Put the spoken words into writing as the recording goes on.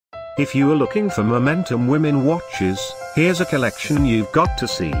If you are looking for Momentum women watches, here's a collection you've got to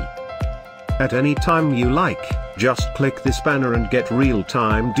see. At any time you like, just click this banner and get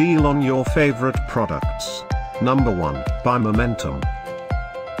real-time deal on your favorite products. Number 1, by Momentum.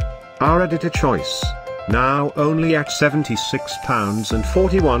 Our editor choice. Now only at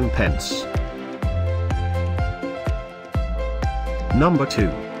 £76.41. Number 2,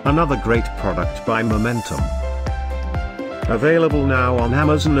 another great product by Momentum. Available now on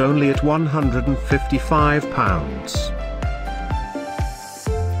Amazon only at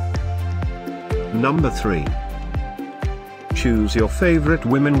 £155. Number 3. Choose your favorite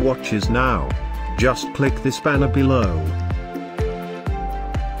women watches now. Just click this banner below.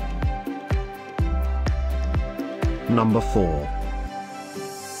 Number 4.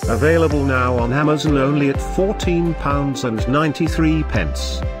 Available now on Amazon only at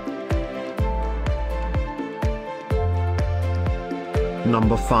 £14.93.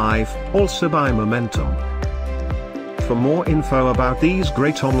 Number 5, also by Momentum. For more info about these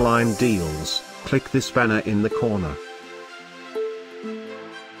great online deals, click this banner in the corner.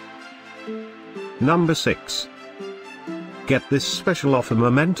 Number 6. Get this special offer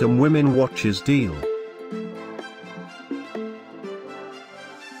Momentum Women Watches deal.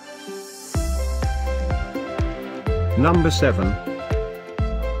 Number 7.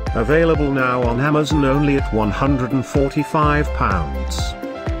 Available now on Amazon only at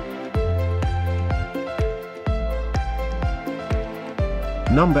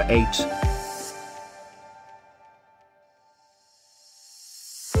 £145. Number 8.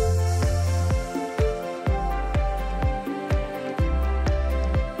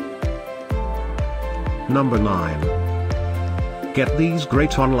 Number 9. Get these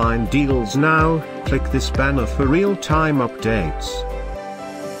great online deals now, click this banner for real-time updates.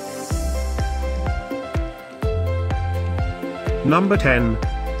 Number 10.